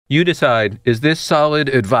You decide, is this solid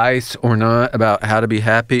advice or not about how to be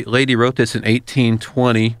happy? Lady wrote this in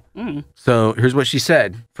 1820. So here's what she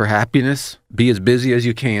said. For happiness, be as busy as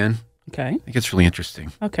you can. Okay. I think it's really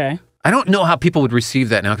interesting. Okay. I don't know how people would receive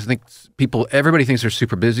that now because I think everybody thinks they're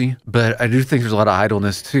super busy, but I do think there's a lot of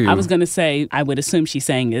idleness too. I was going to say, I would assume she's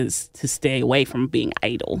saying is to stay away from being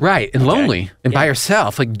idle. Right. And lonely and by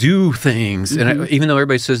yourself, like do things. And even though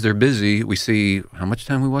everybody says they're busy, we see how much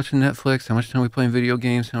time we watch Netflix, how much time we play video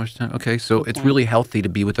games, how much time. Okay. So it's really healthy to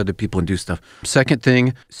be with other people and do stuff. Second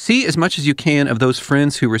thing, see as much as you can of those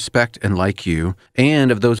friends who respect and like you and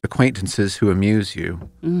of those acquaintances who amuse you.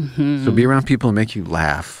 So be around people who make you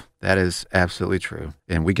laugh. That is absolutely true.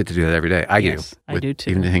 And we get to do that every day. I do. I do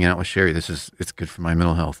too. Even hanging out with Sherri, it's good for my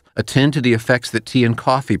mental health. Attend to the effects that tea and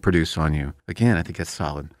coffee produce on you. Again, I think that's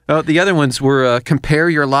solid. Oh, the other ones were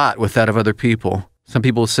compare your lot with that of other people. Some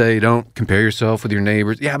people say don't compare yourself with your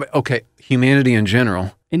neighbors. Yeah, but okay, humanity in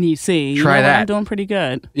general. And you see, Try that. I'm doing pretty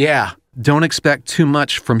good. Yeah. Don't expect too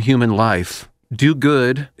much from human life. Do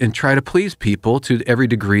good and try to please people to every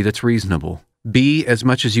degree that's reasonable. Be as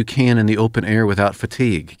much as you can in the open air without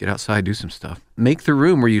fatigue. Get outside, do some stuff. Make the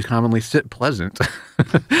room where you commonly sit pleasant.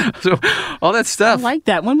 So all that stuff. I like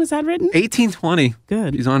that. When was that written? 1820.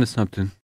 Good. He's on to something.